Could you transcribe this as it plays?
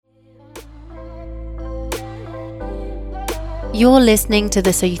You're listening to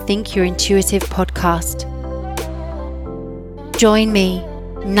the So You Think You're Intuitive podcast. Join me,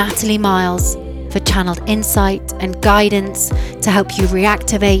 Natalie Miles, for channeled insight and guidance to help you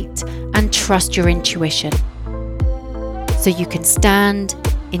reactivate and trust your intuition so you can stand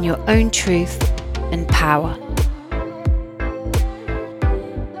in your own truth and power.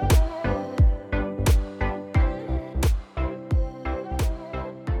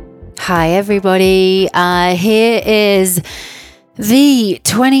 Hi everybody, here is the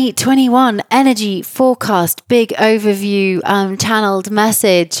 2021 energy forecast, big overview, channeled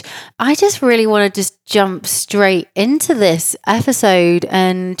message. I just really want to just jump straight into this episode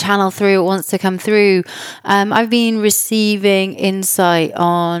and channel through what wants to come through. I've been receiving insight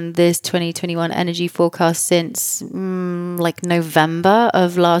on this 2021 energy forecast since like November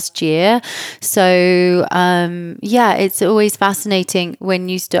of last year. So it's always fascinating when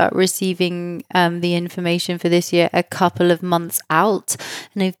you start receiving the information for this year a couple of months out.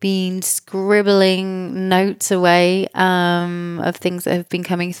 And I've been scribbling notes away of things that have been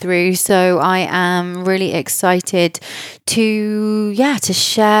coming through. So I am really excited to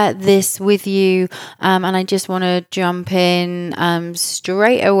share this with you. And I just want to jump in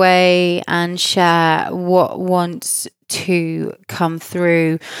straight away and share what wants to come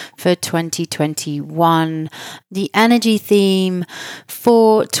through for 2021. The energy theme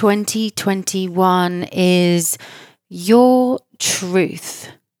for 2021 is your truth.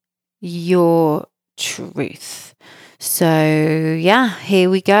 Your truth. So here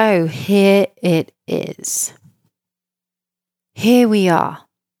we go. Here it is. Here we are,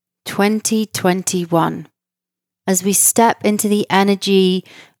 2021, as we step into the energy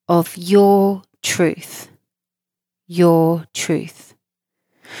of your truth. Your truth.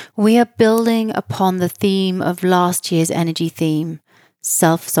 We are building upon the theme of last year's energy theme,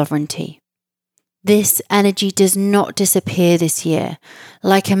 self-sovereignty. This energy does not disappear this year,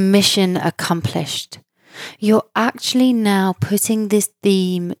 like a mission accomplished. You're actually now putting this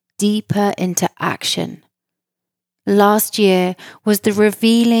theme deeper into action. Last year was the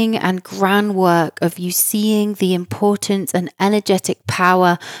revealing and groundwork of you seeing the importance and energetic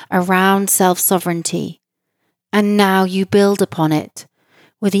power around self-sovereignty. And now you build upon it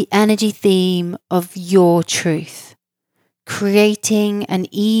with the energy theme of your truth, creating an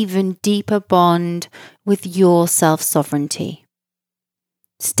even deeper bond with your self-sovereignty.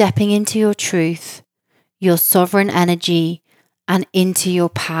 Stepping into your truth, your sovereign energy, and into your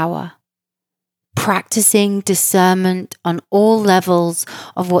power. Practicing discernment on all levels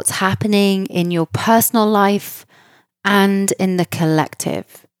of what's happening in your personal life and in the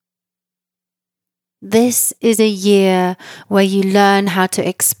collective. This is a year where you learn how to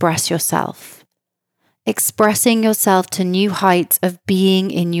express yourself, expressing yourself to new heights of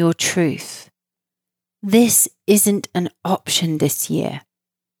being in your truth. This isn't an option this year.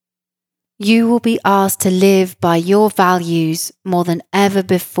 You will be asked to live by your values more than ever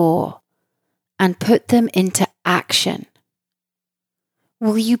before and put them into action.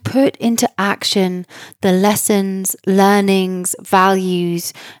 Will you put into action the lessons, learnings,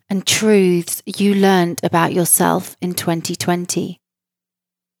 values, and truths you learned about yourself in 2020?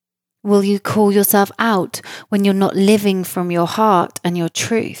 Will you call yourself out when you're not living from your heart and your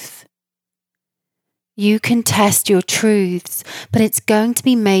truth? You can test your truths, but it's going to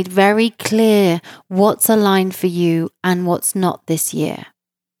be made very clear what's aligned for you and what's not this year.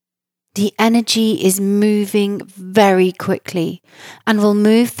 The energy is moving very quickly and will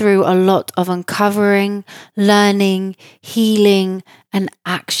move through a lot of uncovering, learning, healing, and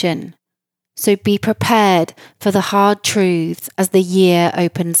action. So be prepared for the hard truths as the year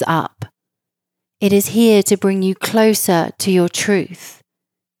opens up. It is here to bring you closer to your truth,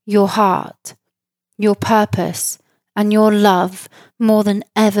 your heart, your purpose, and your love more than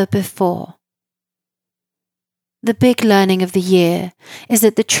ever before. The big learning of the year is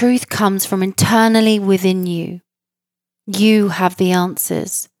that the truth comes from internally within you. You have the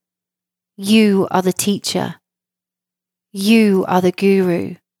answers. You are the teacher. You are the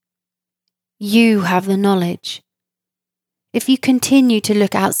guru. You have the knowledge. If you continue to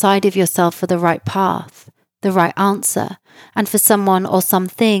look outside of yourself for the right path, the right answer, and for someone or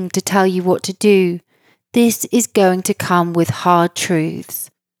something to tell you what to do, this is going to come with hard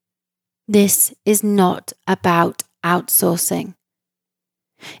truths. This is not about outsourcing.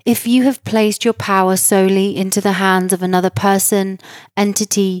 If you have placed your power solely into the hands of another person,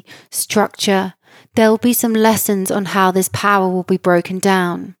 entity, structure, there will be some lessons on how this power will be broken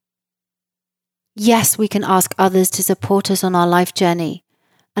down. Yes, we can ask others to support us on our life journey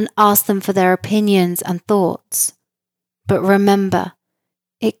and ask them for their opinions and thoughts. But remember,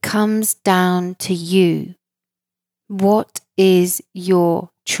 it comes down to you. What is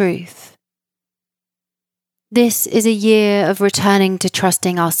your truth. This is a year of returning to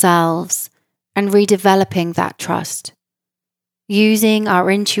trusting ourselves and redeveloping that trust, using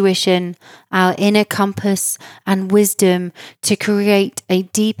our intuition, our inner compass, and wisdom to create a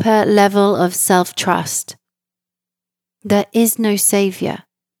deeper level of self-trust. There is no savior.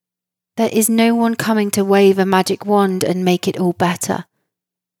 There is no one coming to wave a magic wand and make it all better.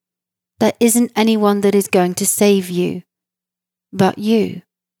 There isn't anyone that is going to save you, but you.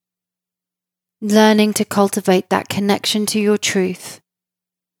 Learning to cultivate that connection to your truth.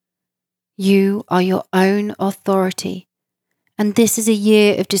 You are your own authority, and this is a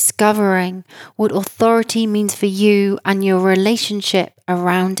year of discovering what authority means for you and your relationship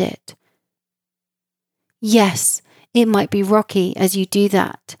around it. Yes, it might be rocky as you do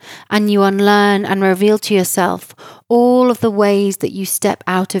that, and you unlearn and reveal to yourself all of the ways that you step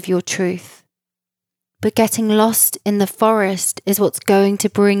out of your truth. But getting lost in the forest is what's going to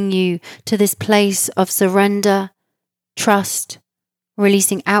bring you to this place of surrender, trust,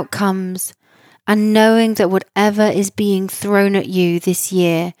 releasing outcomes, and knowing that whatever is being thrown at you this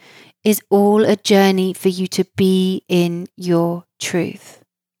year is all a journey for you to be in your truth.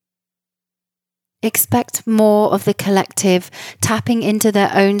 Expect more of the collective tapping into their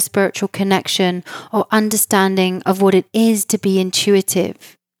own spiritual connection or understanding of what it is to be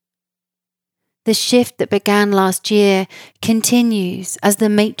intuitive. The shift that began last year continues as the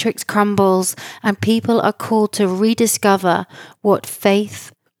matrix crumbles and people are called to rediscover what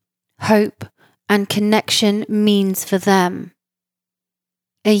faith, hope, and connection means for them.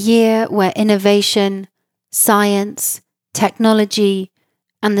 A year where innovation, science, technology,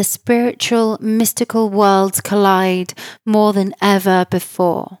 and the spiritual, mystical worlds collide more than ever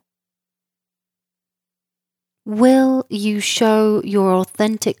before. Will you show your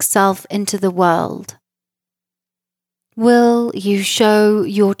authentic self into the world? Will you show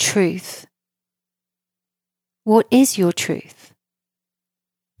your truth? What is your truth?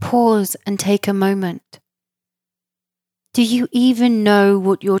 Pause and take a moment. Do you even know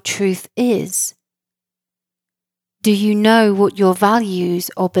what your truth is? Do you know what your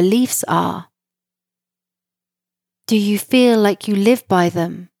values or beliefs are? Do you feel like you live by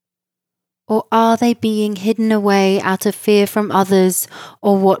them? Or are they being hidden away out of fear from others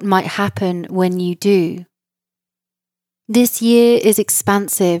or what might happen when you do? This year is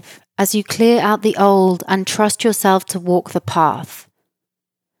expansive as you clear out the old and trust yourself to walk the path.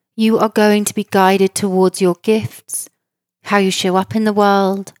 You are going to be guided towards your gifts, how you show up in the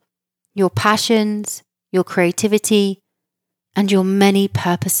world, your passions, your creativity, and your many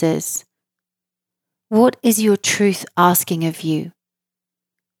purposes. What is your truth asking of you?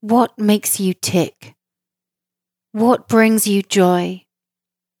 What makes you tick? What brings you joy?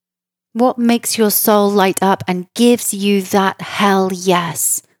 What makes your soul light up and gives you that hell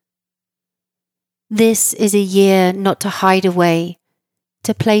yes? This is a year not to hide away,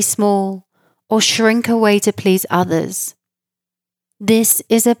 to play small, or shrink away to please others. This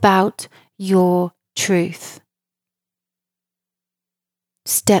is about your truth.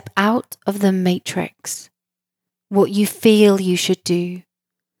 Step out of the matrix. What you feel you should do.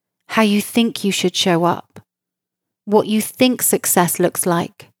 How you think you should show up, what you think success looks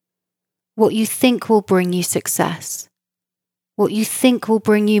like, what you think will bring you success, what you think will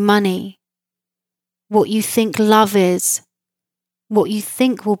bring you money, what you think love is, what you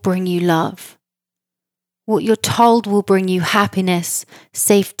think will bring you love, what you're told will bring you happiness,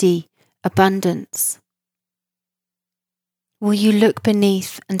 safety, abundance. Will you look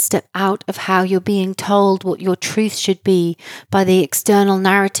beneath and step out of how you're being told what your truth should be by the external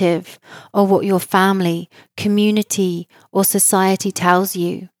narrative or what your family, community, or society tells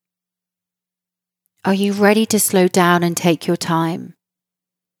you? Are you ready to slow down and take your time?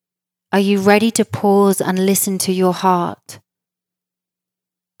 Are you ready to pause and listen to your heart?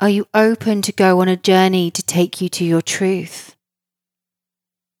 Are you open to go on a journey to take you to your truth?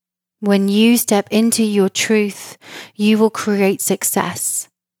 When you step into your truth, you will create success.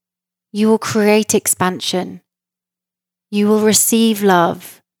 You will create expansion. You will receive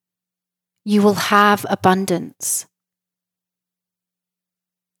love. You will have abundance.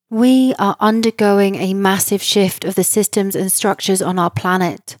 We are undergoing a massive shift of the systems and structures on our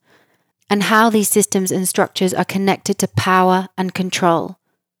planet, and how these systems and structures are connected to power and control.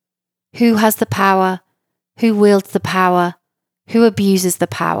 Who has the power? Who wields the power? Who abuses the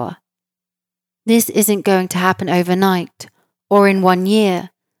power? This isn't going to happen overnight or in 1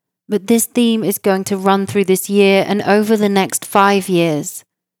 year, but this theme is going to run through this year and over the next 5 years.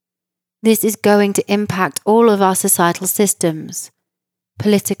 This is going to impact all of our societal systems: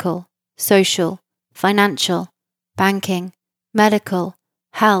 political, social, financial, banking, medical,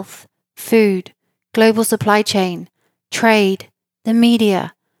 health, food, global supply chain, trade, the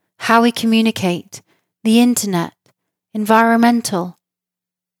media, how we communicate, the internet, environmental.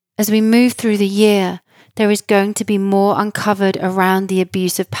 As we move through the year, there is going to be more uncovered around the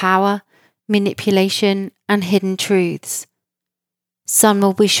abuse of power, manipulation, and hidden truths. Some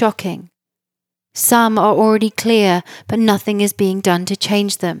will be shocking. Some are already clear, but nothing is being done to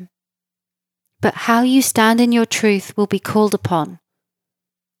change them. But how you stand in your truth will be called upon.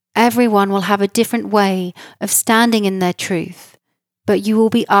 Everyone will have a different way of standing in their truth, but you will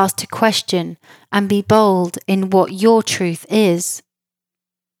be asked to question and be bold in what your truth is.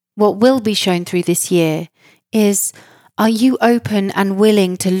 What will be shown through this year is, are you open and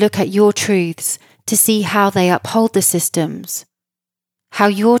willing to look at your truths to see how they uphold the systems? How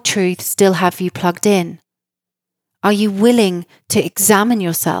your truths still have you plugged in? Are you willing to examine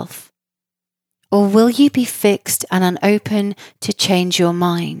yourself? Or will you be fixed and unopen to change your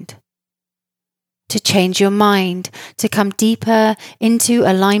mind? To change your mind, to come deeper into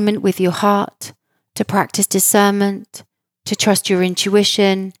alignment with your heart, to practice discernment, to trust your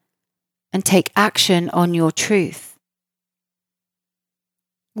intuition, and take action on your truth.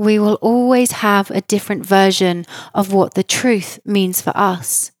 We will always have a different version of what the truth means for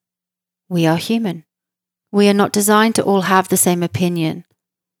us. We are human. We are not designed to all have the same opinion.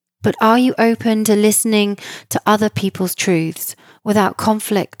 But are you open to listening to other people's truths without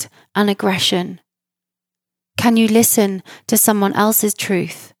conflict and aggression? Can you listen to someone else's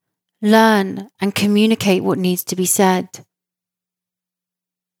truth, learn and communicate what needs to be said?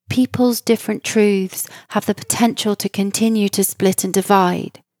 People's different truths have the potential to continue to split and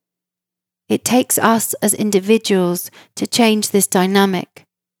divide. It takes us as individuals to change this dynamic.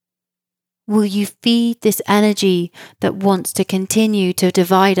 Will you feed this energy that wants to continue to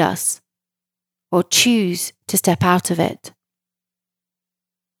divide us, or choose to step out of it?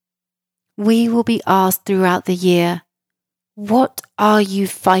 We will be asked throughout the year, what are you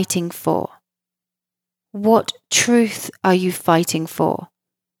fighting for? What truth are you fighting for?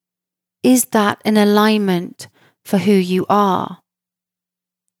 Is that in alignment for who you are?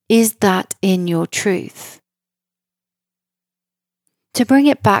 Is that in your truth? To bring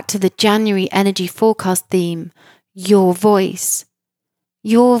it back to the January energy forecast theme, your voice.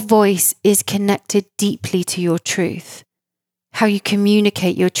 Your voice is connected deeply to your truth. How you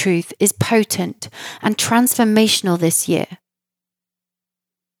communicate your truth is potent and transformational this year.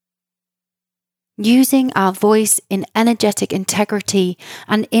 Using our voice in energetic integrity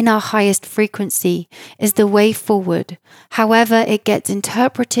and in our highest frequency is the way forward, however it gets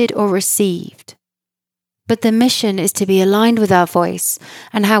interpreted or received. But the mission is to be aligned with our voice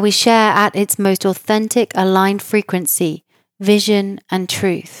and how we share at its most authentic, aligned frequency, vision, and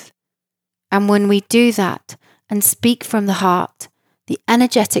truth. And when we do that and speak from the heart, the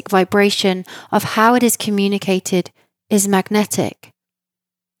energetic vibration of how it is communicated is magnetic.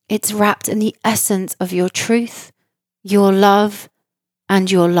 It's wrapped in the essence of your truth, your love, and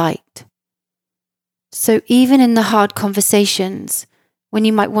your light. So even in the hard conversations, when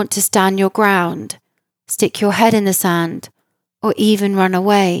you might want to stand your ground, stick your head in the sand, or even run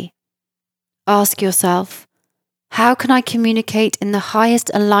away, ask yourself, how can I communicate in the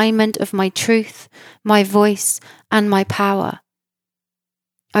highest alignment of my truth, my voice, and my power?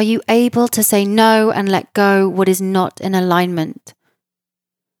 Are you able to say no and let go what is not in alignment?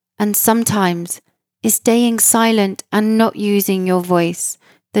 And sometimes, is staying silent and not using your voice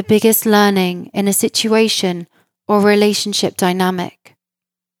the biggest learning in a situation or relationship dynamic?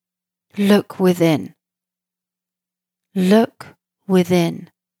 Look within. Look within.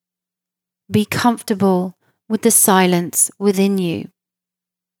 Be comfortable with the silence within you.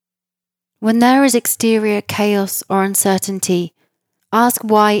 When there is exterior chaos or uncertainty, ask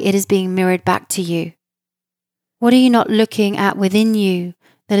why it is being mirrored back to you. What are you not looking at within you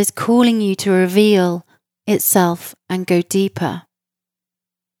that is calling you to reveal itself and go deeper?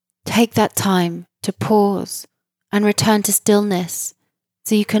 Take that time to pause and return to stillness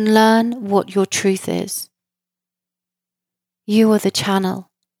so you can learn what your truth is. You are the channel.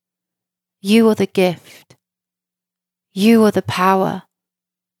 You are the gift. You are the power.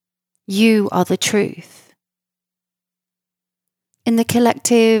 You are the truth. In the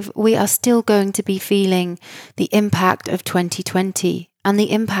collective, we are still going to be feeling the impact of 2020 and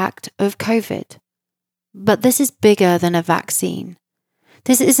the impact of COVID. But this is bigger than a vaccine.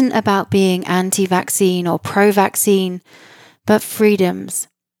 This isn't about being anti-vaccine or pro-vaccine, but freedoms,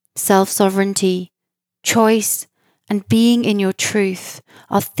 self-sovereignty, choice, and being in your truth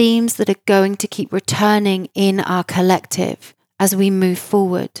are themes that are going to keep returning in our collective as we move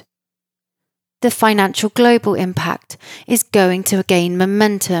forward. The financial global impact is going to gain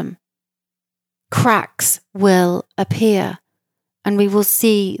momentum. Cracks will appear, and we will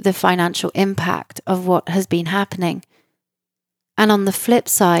see the financial impact of what has been happening. And on the flip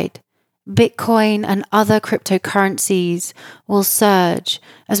side, Bitcoin and other cryptocurrencies will surge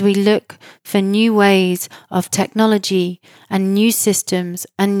as we look for new ways of technology and new systems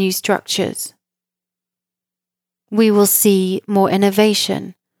and new structures. We will see more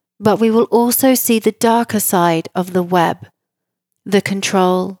innovation, but we will also see the darker side of the web, the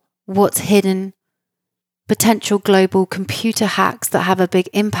control, what's hidden, potential global computer hacks that have a big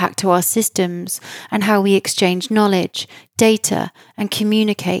impact to our systems and how we exchange knowledge, data, and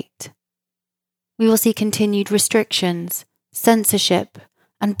communicate. We will see continued restrictions, censorship,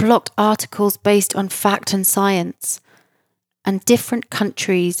 and blocked articles based on fact and science, and different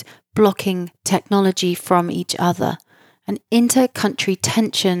countries blocking technology from each other, and inter-country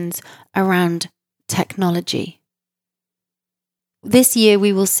tensions around technology. This year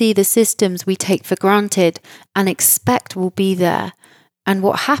we will see the systems we take for granted and expect will be there, and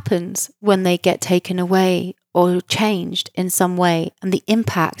what happens when they get taken away or changed in some way, and the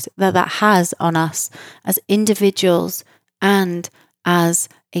impact that that has on us as individuals and as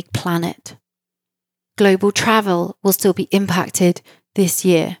a planet. Global travel will still be impacted this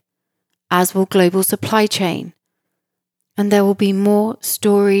year, as will global supply chain. And there will be more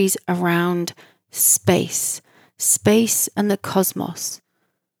stories around space and the cosmos.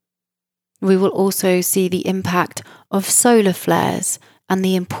 We will also see the impact of solar flares and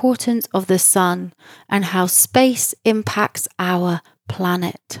the importance of the sun and how space impacts our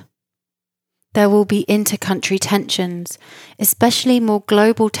planet. There will be inter-country tensions, especially more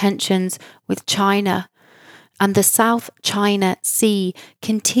global tensions with China, and the South China Sea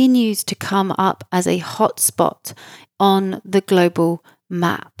continues to come up as a hotspot on the global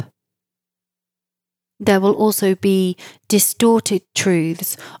map. There will also be distorted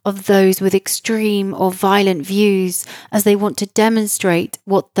truths of those with extreme or violent views as they want to demonstrate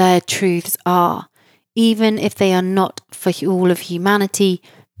what their truths are, even if they are not for all of humanity,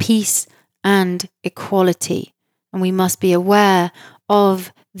 peace, and equality. And we must be aware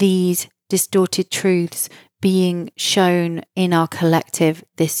of these distorted truths being shown in our collective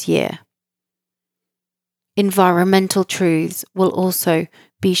this year. Environmental truths will also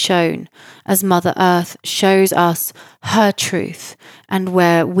be shown as Mother Earth shows us her truth, and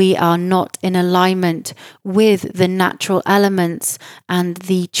where we are not in alignment with the natural elements and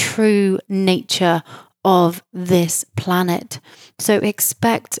the true nature of this planet. So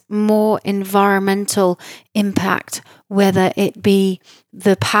expect more environmental impact, whether it be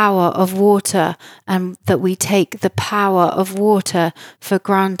the power of water and that we take the power of water for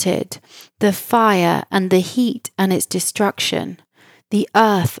granted, the fire and the heat and its destruction, the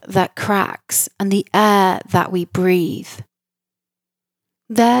earth that cracks and the air that we breathe.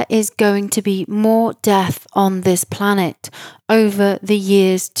 There is going to be more death on this planet over the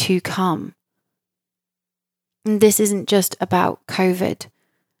years to come. And this isn't just about COVID.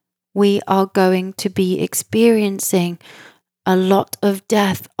 We are going to be experiencing a lot of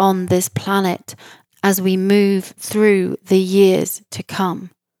death on this planet as we move through the years to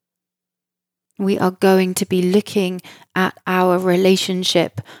come. We are going to be looking at our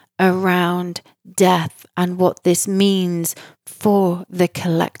relationship around death and what this means for the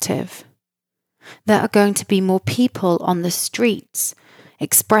collective. There are going to be more people on the streets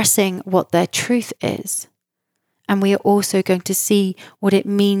expressing what their truth is. And we are also going to see what it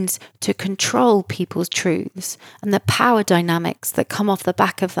means to control people's truths and the power dynamics that come off the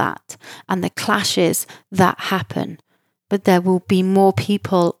back of that and the clashes that happen. But there will be more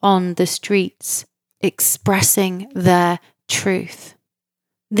people on the streets expressing their truth.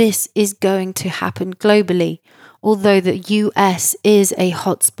 This is going to happen globally, although the US is a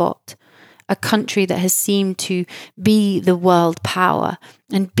hotspot, a country that has seemed to be the world power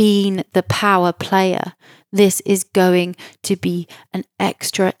and been the power player. This is going to be an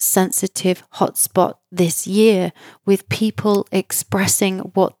extra sensitive hotspot this year with people expressing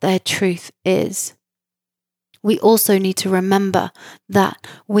what their truth is. We also need to remember that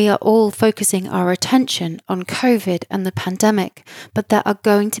we are all focusing our attention on COVID and the pandemic, but there are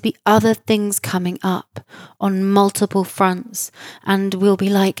going to be other things coming up on multiple fronts. And we'll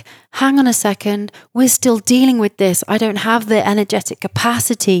be like, hang on a second, we're still dealing with this. I don't have the energetic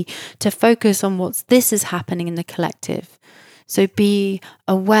capacity to focus on this is happening in the collective. So be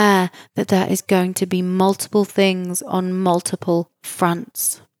aware that there is going to be multiple things on multiple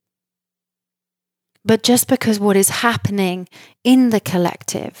fronts. But just because what is happening in the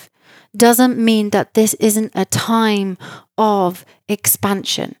collective doesn't mean that this isn't a time of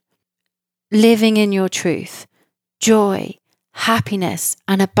expansion. living in your truth, joy, happiness,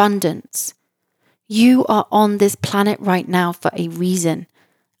 and abundance. You are on this planet right now for a reason,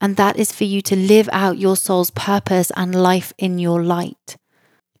 and that is for you to live out your soul's purpose and life in your light.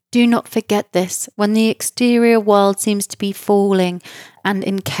 Do not forget this when the exterior world seems to be falling and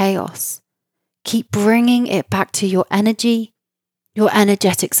in chaos. Keep bringing it back to your energy, your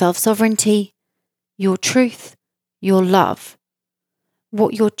energetic self-sovereignty, your truth, your love.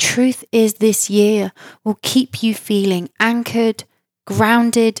 What your truth is this year will keep you feeling anchored,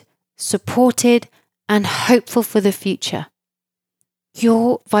 grounded, supported, and hopeful for the future.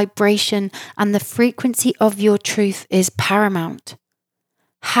 Your vibration and the frequency of your truth is paramount.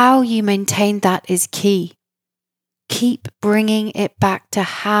 How you maintain that is key. Keep bringing it back to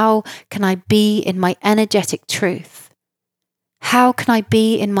how can I be in my energetic truth? How can I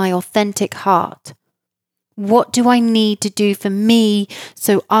be in my authentic heart? What do I need to do for me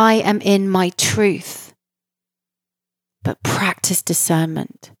so I am in my truth? But practice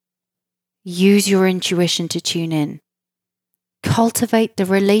discernment. Use your intuition to tune in. Cultivate the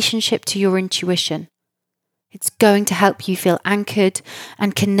relationship to your intuition. It's going to help you feel anchored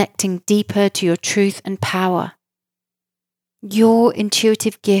and connecting deeper to your truth and power. Your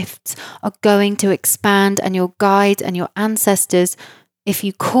intuitive gifts are going to expand, and your guides and your ancestors, if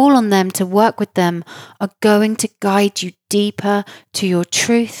you call on them to work with them, are going to guide you deeper to your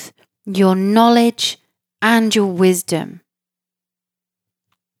truth, your knowledge, and your wisdom.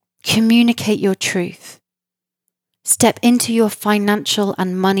 Communicate your truth. Step into your financial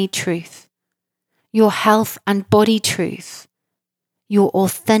and money truth, your health and body truth, your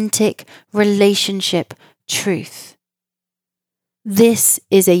authentic relationship truth. This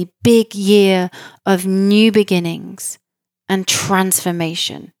is a big year of new beginnings and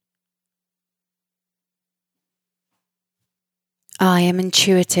transformation. I am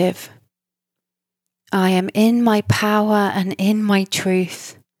intuitive. I am in my power and in my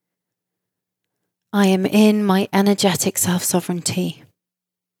truth. I am in my energetic self-sovereignty.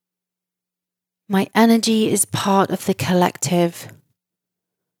 My energy is part of the collective.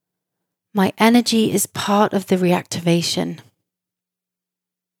 My energy is part of the reactivation.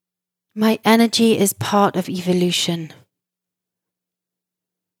 My energy is part of evolution.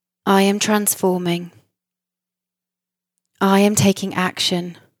 I am transforming. I am taking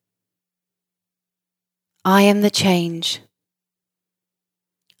action. I am the change.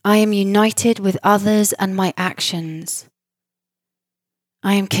 I am united with others and my actions.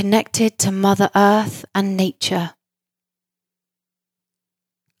 I am connected to Mother Earth and nature.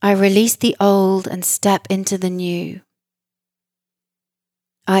 I release the old and step into the new.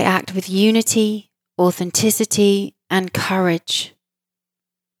 I act with unity, authenticity, and courage.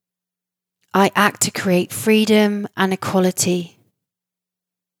 I act to create freedom and equality.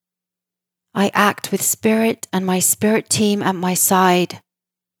 I act with spirit and my spirit team at my side.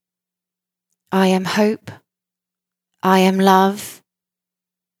 I am hope. I am love.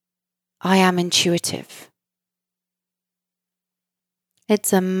 I am intuitive.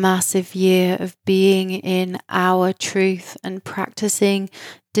 It's a massive year of being in our truth and practicing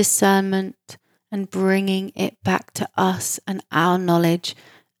discernment and bringing it back to us and our knowledge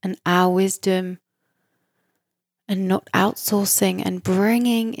and our wisdom, and not outsourcing and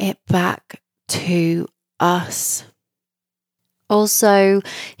bringing it back to us. Also,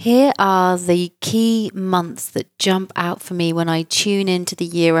 here are the key months that jump out for me when I tune into the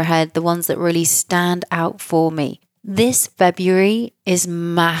year ahead, the ones that really stand out for me. This February is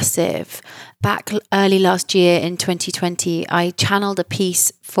massive. Back early last year in 2020, I channeled a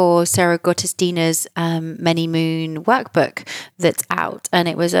piece for Sarah Gottesdiener's Many Moon workbook that's out. And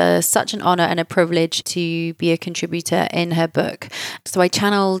it was such an honor and a privilege to be a contributor in her book. So I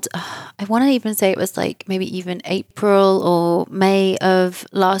channeled, I want to even say it was like maybe even April or May of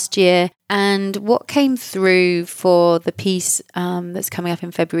last year. And what came through for the piece that's coming up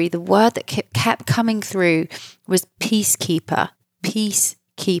in February, the word that kept coming through was peacekeeper,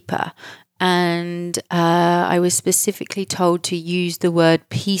 peacekeeper. And I was specifically told to use the word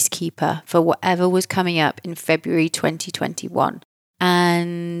peacekeeper for whatever was coming up in February 2021.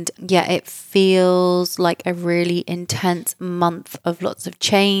 And yeah, it feels like a really intense month of lots of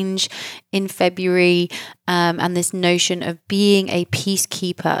change in February, and this notion of being a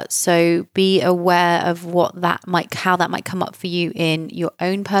peacekeeper. So be aware of how that might come up for you in your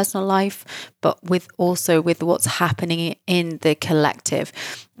own personal life, but with what's happening in the collective.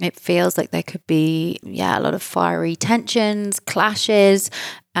 It feels like there could be, a lot of fiery tensions, clashes,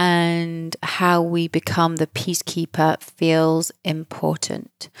 and how we become the peacekeeper feels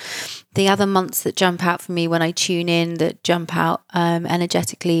important. The other months that jump out for me when I tune in, that jump out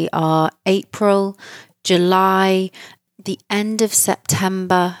energetically, are April, July. The end of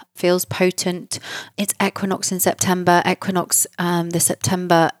September feels potent. It's equinox in September. The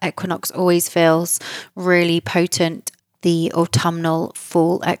September equinox always feels really potent. The autumnal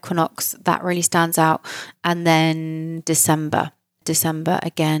fall equinox, that really stands out. And then December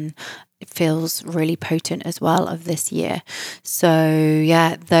again, it feels really potent as well of this year.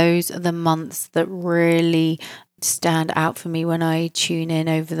 So those are the months that really stand out for me when I tune in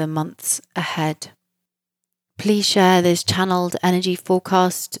over the months ahead. Please share this channeled energy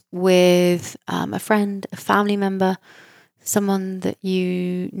forecast with a friend, a family member, someone that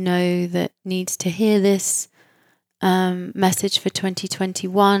you know that needs to hear this message for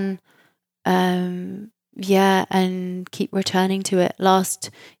 2021. And keep returning to it. Last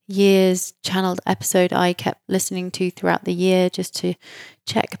year's channeled episode I kept listening to throughout the year just to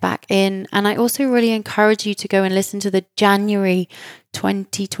check back in. And I also really encourage you to go and listen to the January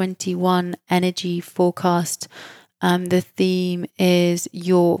 2021 energy forecast. The theme is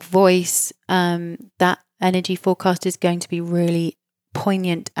your voice. That energy forecast is going to be really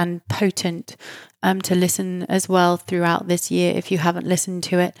poignant and potent to listen as well throughout this year. If you haven't listened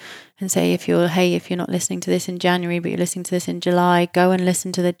to it, and say if you're not listening to this in January but you're listening to this in July, go and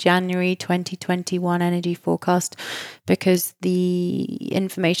listen to the January 2021 energy forecast, because the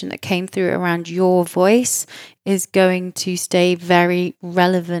information that came through around your voice is going to stay very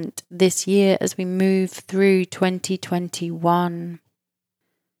relevant this year as we move through 2021.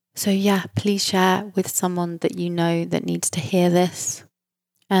 So please share with someone that you know that needs to hear this.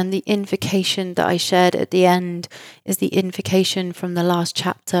 And the invocation that I shared at the end is the invocation from the last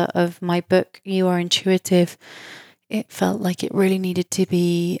chapter of my book, You Are Intuitive. It felt like it really needed to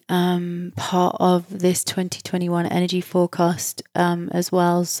be part of this 2021 energy forecast as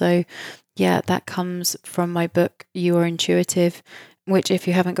well. So that comes from my book, You Are Intuitive, which if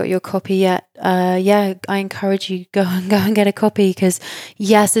you haven't got your copy yet, I encourage you go and get a copy, because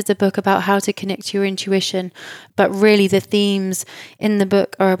yes, it's a book about how to connect to your intuition, but really the themes in the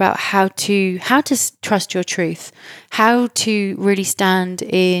book are about how to trust your truth, how to really stand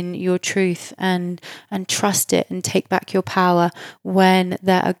in your truth and trust it and take back your power when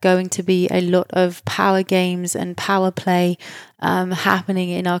there are going to be a lot of power games and power play happening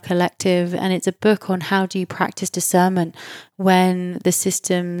in our collective. And it's a book on how do you practice discernment when the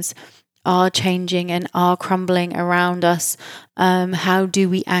systems are changing and are crumbling around us. How do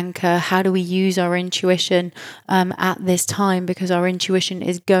we anchor? How do we use our intuition at this time? Because our intuition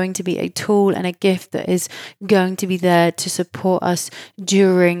is going to be a tool and a gift that is going to be there to support us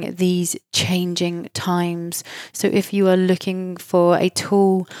during these changing times. So if you are looking for a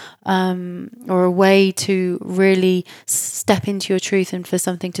tool or a way to really step into your truth and for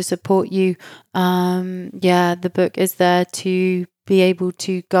something to support you, the book is there to be able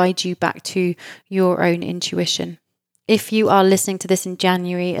to guide you back to your own intuition. If you are listening to this in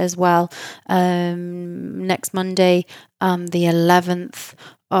January as well, next Monday, the 11th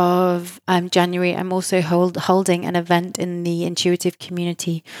of January, I'm also holding an event in the intuitive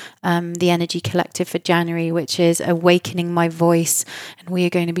community, the Energy Collective for January, which is Awakening My Voice. And we are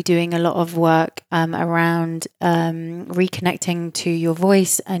going to be doing a lot of work around reconnecting to your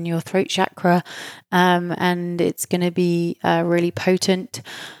voice and your throat chakra. And it's going to be really potent.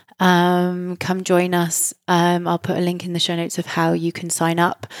 Come join us. I'll put a link in the show notes of how you can sign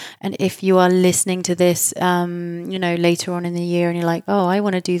up. And if you are listening to this, later on in the year and you're like, oh, I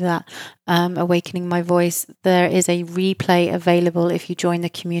want to do that, Awakening My Voice, there is a replay available if you join the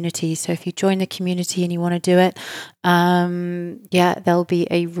community. So if you join the community and you want to do it, there'll be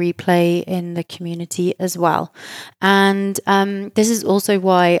a replay in the community as well. And this is also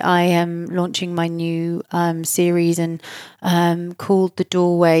why I am launching my new series and called The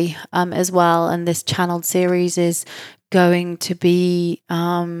Doorway as well. And this channeled series is going to be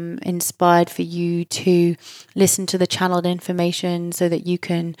inspired for you to listen to the channeled information so that you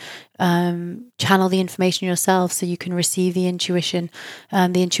can channel the information yourself, so you can receive the intuition,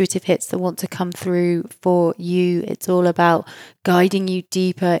 the intuitive hits that want to come through for you. It's all about guiding you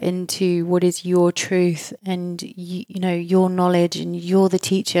deeper into what is your truth and your knowledge, and you're the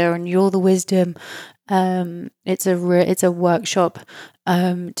teacher and you're the wisdom. It's a workshop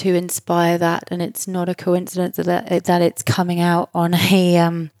to inspire that, and it's not a coincidence that it's coming out on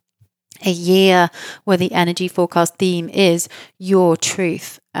a year where the energy forecast theme is your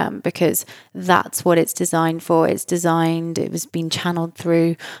truth, because that's what it's designed for. It was being channeled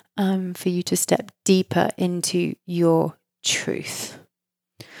through for you to step deeper into your truth.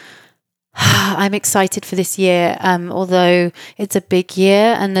 I'm excited for this year, although it's a big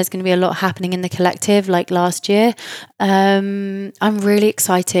year and there's going to be a lot happening in the collective like last year. I'm really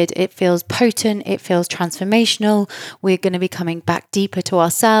excited. It feels potent. It feels transformational. We're going to be coming back deeper to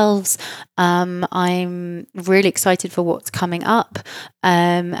ourselves. I'm really excited for what's coming up.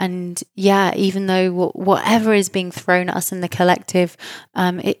 And yeah, even though whatever is being thrown at us in the collective,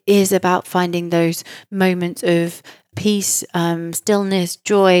 it is about finding those moments of peace, stillness,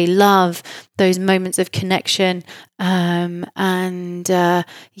 joy, love, those moments of connection, and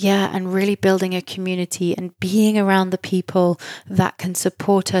really building a community and being around the people that can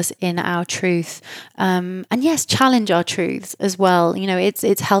support us in our truth, and yes, challenge our truths as well.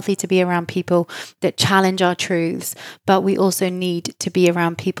 It's healthy to be around people that challenge our truths, but we also need to be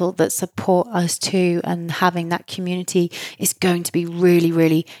around people that support us too, and having that community is going to be really,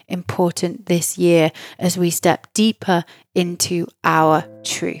 really important this year as we step deeper into our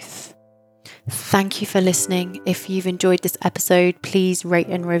truth. Thank you for listening. If you've enjoyed this episode, please rate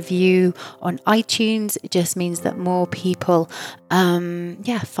and review on iTunes. It just means that more people find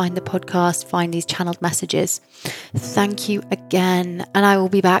the podcast, find these channeled messages. Thank you again. And I will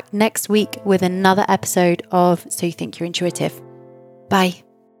be back next week with another episode of So You Think You're Intuitive. Bye.